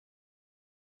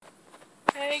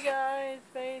it's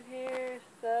Faith here,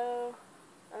 so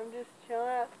I'm just chilling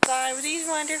outside with these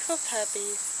wonderful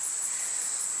puppies.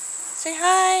 Say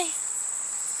hi.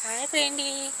 Hi,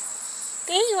 Brandy.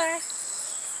 There you are.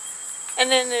 And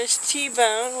then there's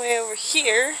T-Bone way over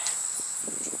here.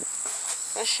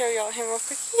 I'll show y'all him real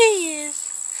quick. Here he is.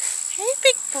 Hey,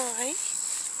 big boy.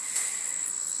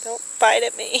 Don't bite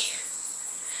at me.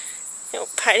 Don't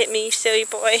bite at me, silly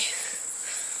boy.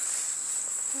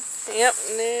 Yep,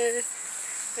 and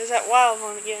there's that wild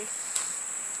one again.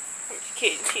 I'm just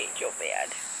kidding, he ain't so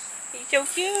bad. He's so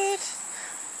cute.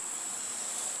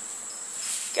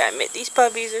 Gotta admit, these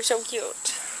puppies are so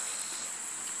cute.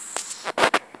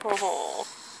 Oh,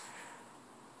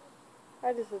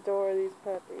 I just adore these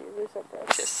puppies. They're so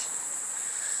precious.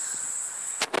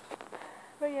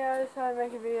 But yeah, I decided to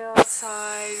make a video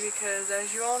outside because,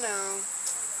 as you all know,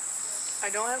 I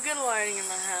don't have good lighting in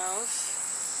my house.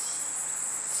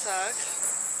 Sucks.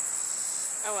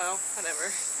 Oh well, whatever.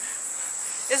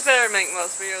 It's better to make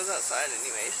most videos outside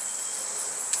anyways.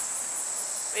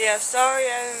 But yeah, sorry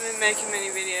I haven't been making many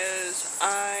videos.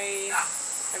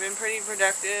 I've been pretty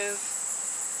productive.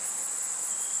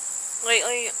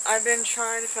 Lately, I've been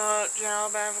trying to fill out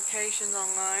job applications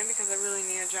online because I really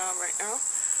need a job right now.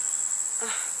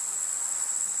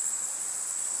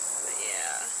 But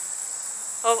yeah,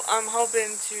 I'm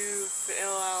hoping to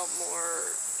fill out more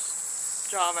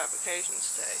job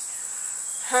applications today.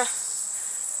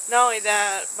 Not only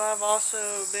that, but I've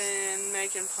also been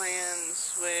making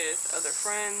plans with other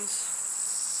friends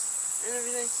and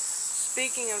everything.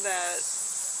 Speaking of that,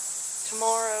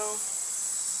 tomorrow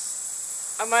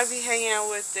I might be hanging out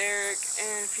with Derek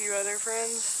and a few other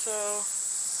friends, so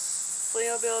hopefully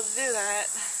I'll be able to do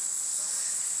that.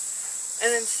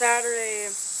 And then Saturday,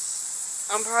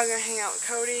 I'm probably going to hang out with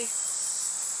Cody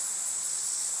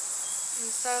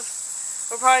and stuff.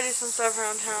 We'll probably do some stuff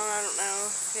around town, I don't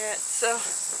know yet, so.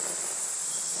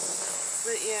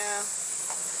 But yeah,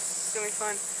 it's going to be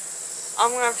fun.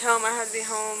 I'm going to have to tell him I have to be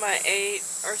home by 8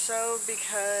 or so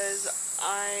because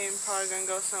I'm probably going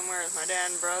to go somewhere with my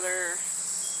dad and brother.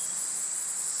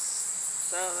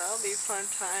 So that'll be a fun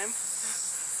time.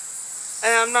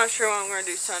 And I'm not sure what I'm going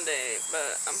to do Sunday,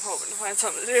 but I'm hoping to find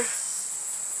something to do.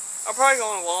 I'll probably go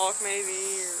on a walk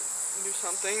maybe, or do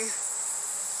something.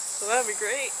 So that'd be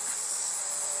great.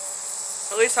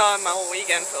 At least I'll have my whole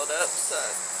weekend filled up, so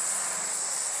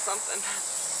something.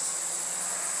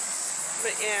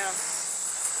 But yeah,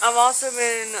 I've also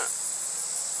been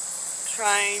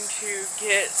trying to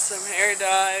get some hair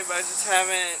dye, but I just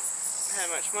haven't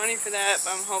had much money for that,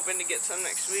 but I'm hoping to get some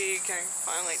next week and I can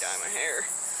finally dye my hair.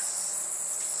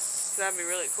 That'd be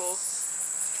really cool.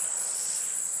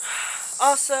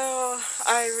 Also,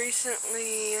 I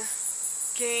recently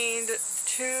gained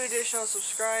 2 additional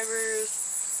subscribers.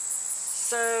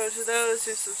 So, to those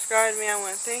who subscribe to me, I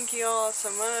want to thank you all so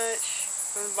much.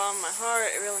 From the bottom of my heart,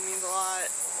 it really means a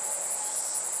lot.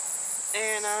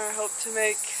 And I hope to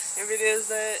make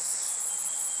videos that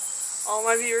all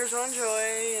my viewers will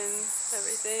enjoy and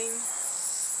everything.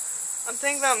 I'm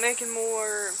thinking about making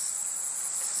more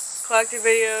collective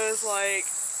videos,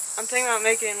 like, I'm thinking about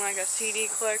making like a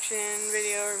CD collection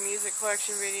video or music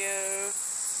collection video.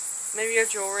 Maybe a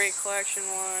jewelry collection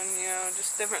one, you know,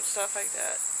 just different stuff like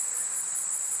that.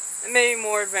 And maybe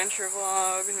more adventure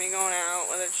vlogs, me going out,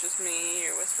 whether it's just me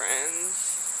or with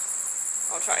friends.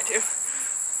 I'll try to.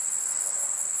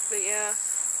 But yeah,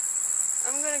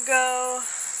 I'm gonna go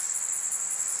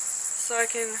so I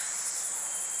can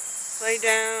lay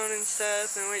down and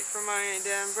stuff and wait for my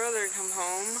dad and brother to come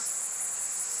home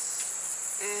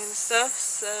and stuff.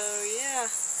 So yeah,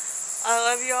 I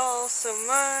love you all so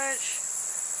much.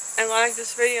 And like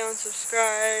this video and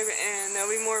subscribe, and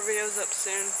there'll be more videos up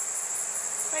soon.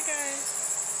 Bye guys.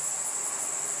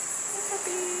 Bye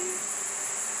puppies.